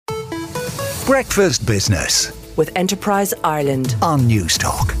Breakfast Business with Enterprise Ireland on News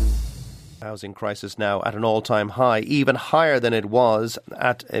Talk. Housing crisis now at an all-time high, even higher than it was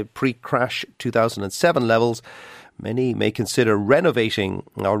at pre-crash 2007 levels. Many may consider renovating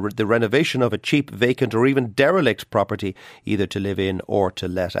or the renovation of a cheap, vacant or even derelict property either to live in or to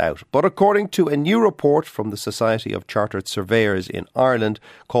let out. But according to a new report from the Society of Chartered Surveyors in Ireland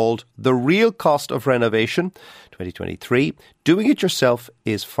called The Real Cost of Renovation 2023, doing it yourself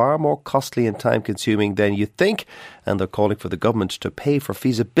is far more costly and time-consuming than you think, and they're calling for the government to pay for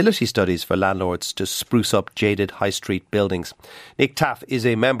feasibility studies for landlords to spruce up jaded high street buildings. Nick Taafe is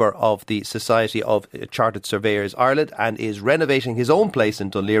a member of the Society of Chartered Surveyors Ireland and is renovating his own place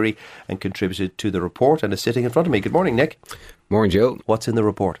in Dun Laoghaire and contributed to the report and is sitting in front of me. Good morning, Nick. Morning, Joe. What's in the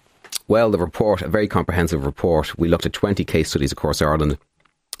report? Well, the report, a very comprehensive report. We looked at 20 case studies across Ireland,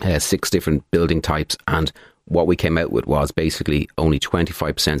 6 different building types, and what we came out with was basically only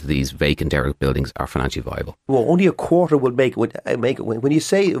 25% of these vacant derelict buildings are financially viable. Well, only a quarter would make it. When you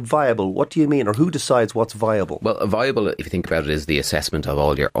say viable, what do you mean, or who decides what's viable? Well, viable, if you think about it, is the assessment of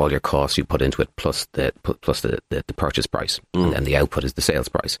all your costs you put into it, plus the purchase price, and then the output is the sales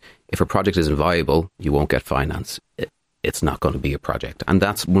price. If a project isn't viable, you won't get finance. It's not going to be a project, and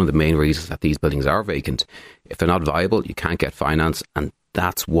that's one of the main reasons that these buildings are vacant. If they're not viable, you can't get finance, and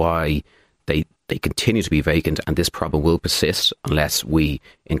that's why they continue to be vacant, and this problem will persist unless we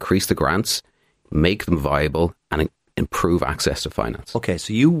increase the grants, make them viable, and improve access to finance. Okay,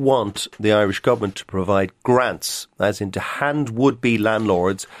 so you want the Irish government to provide grants, as in to hand would-be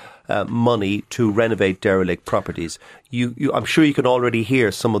landlords money to renovate derelict properties. I'm sure you can already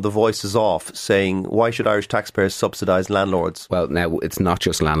hear some of the voices off saying, why should Irish taxpayers subsidise landlords? Well, now, it's not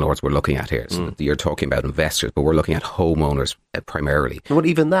just landlords we're looking at here. So you're talking about investors, but we're looking at homeowners primarily. But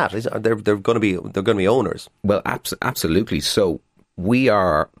even that, they're going to be owners. Well, absolutely. So we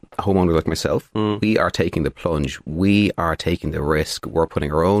are a homeowner like myself. We are taking the plunge. We are taking the risk. We're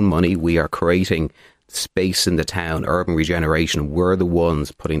putting our own money. We are creating space in the town, urban regeneration. We're the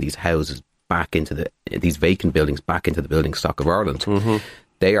ones putting these houses back into these vacant buildings back into the building stock of Ireland.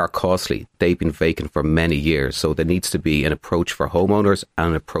 They are costly. They've been vacant for many years. So there needs to be an approach for homeowners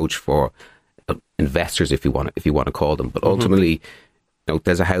and an approach for investors, if you want to call them. But ultimately,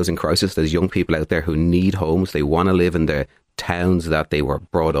 there's a housing crisis. There's young people out there who need homes. They want to live in the towns that they were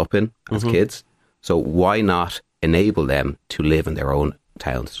brought up in as kids. So why not enable them to live in their own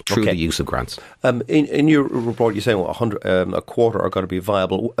towns through the use of grants? In your report, you're saying a quarter are going to be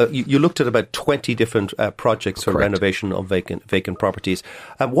viable. You looked at about 20 different projects for renovation of vacant properties.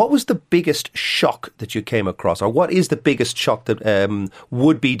 What was the biggest shock that you came across, or what is the biggest shock that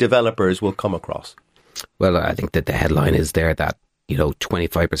would-be developers will come across? Well, I think that the headline is there that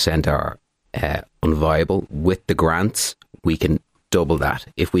 25% are unviable. With the grants, we can double that.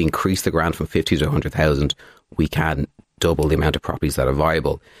 If we increase the grant from 50 to 100,000, we can double the amount of properties that are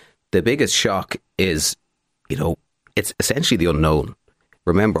viable. The biggest shock is, it's essentially the unknown.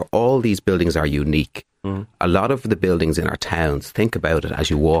 Remember, all these buildings are unique. A lot of the buildings in our towns, think about it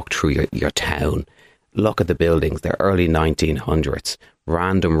as you walk through your town. Look at the buildings. They're early 1900s.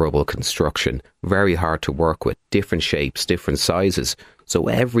 Random rubble construction. Very hard to work with. Different shapes, different sizes. So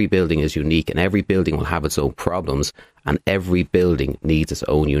every building is unique, and every building will have its own problems, and every building needs its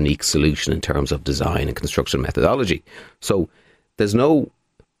own unique solution in terms of design and construction methodology. So there's no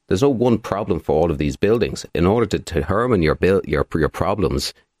one problem for all of these buildings. In order to determine your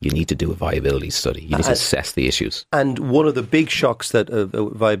problems, you need to do a viability study. You need to assess the issues. And one of the big shocks that a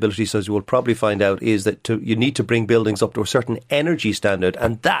viability study will probably find out is that you need to bring buildings up to a certain energy standard,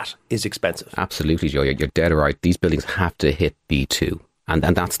 and that is expensive. Absolutely, Joe. You're dead right. These buildings have to hit B2. And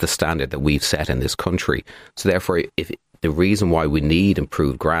that's the standard that we've set in this country. So therefore, if the reason why we need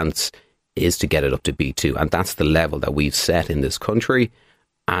improved grants is to get it up to B2, and that's the level that we've set in this country,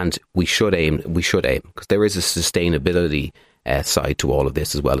 and we should aim, because there is a sustainability side to all of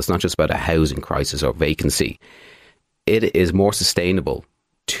this as well. It's not just about a housing crisis or vacancy. It is more sustainable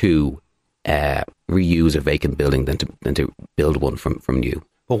to reuse a vacant building than to build one from new.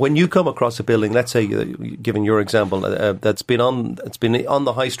 But when you come across a building, let's say, given your example, that's been on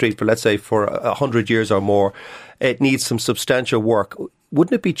the high street for, let's say, for 100 years or more, it needs some substantial work.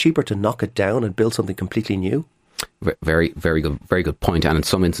 Wouldn't it be cheaper to knock it down and build something completely new? Very, very good point. And in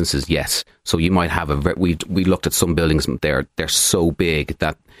some instances, yes. So you might have we looked at some buildings. They're so big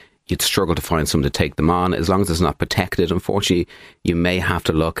that you'd struggle to find someone to take them on. As long as it's not protected, unfortunately, you may have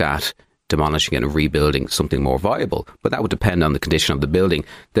to look at demolishing it and rebuilding something more viable. But that would depend on the condition of the building.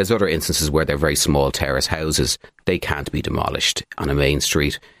 There's other instances where they're very small terrace houses. They can't be demolished on a main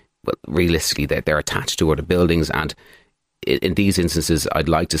street. But realistically, they're attached to other buildings, and in these instances, I'd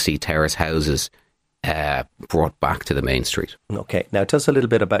like to see terrace houses brought back to the main street. Okay. Now, tell us a little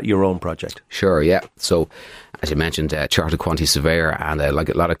bit about your own project. Sure, yeah. So, as you mentioned, chartered quantity surveyor, and like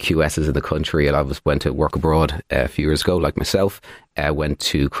a lot of QSs in the country, a lot of us went to work abroad a few years ago, like myself. Went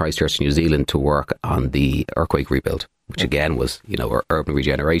to Christchurch, New Zealand to work on the earthquake rebuild, which again was, our urban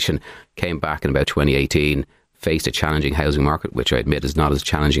regeneration. Came back in about 2018, faced a challenging housing market, which I admit is not as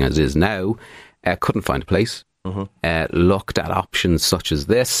challenging as it is now. Couldn't find a place. Looked at options such as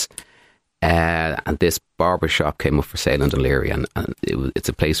this. And this barber shop came up for sale in Dun Laoghaire, and it's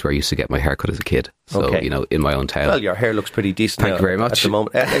a place where I used to get my haircut as a kid. So, in my own town. Well, your hair looks pretty decent. Thank you very much. At the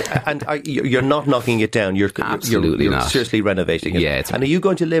moment. And you're not knocking it down. Absolutely you're not. Seriously renovating it. Yeah. And are you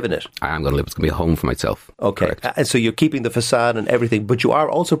going to live in it? I am going to live. It's going to be a home for myself. Okay. And so you're keeping the facade and everything, but you are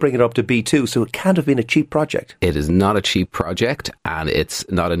also bringing it up to B2, so it can't have been a cheap project. It is not a cheap project, and it's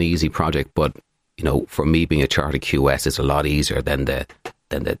not an easy project, but, for me being a chartered QS, it's a lot easier than the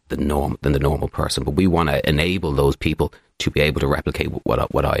normal person. But we want to enable those people to be able to replicate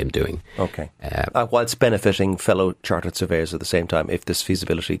what I am doing. Okay. Whilst benefiting fellow chartered surveyors at the same time, if this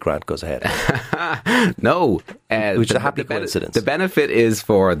feasibility grant goes ahead. No. Which is a happy coincidence. The benefit is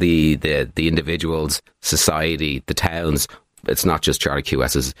for the individuals, society, the towns. It's not just chartered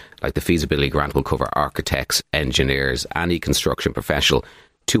QSs. Like, the feasibility grant will cover architects, engineers, any construction professional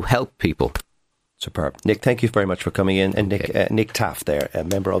to help people. Superb. Nick, thank you very much for coming in. And Nick Taafe there, a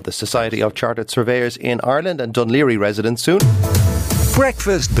member of the Society of Chartered Surveyors in Ireland and Dun Laoghaire resident soon.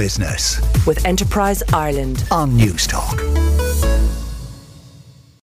 Breakfast Business with Enterprise Ireland on News Talk.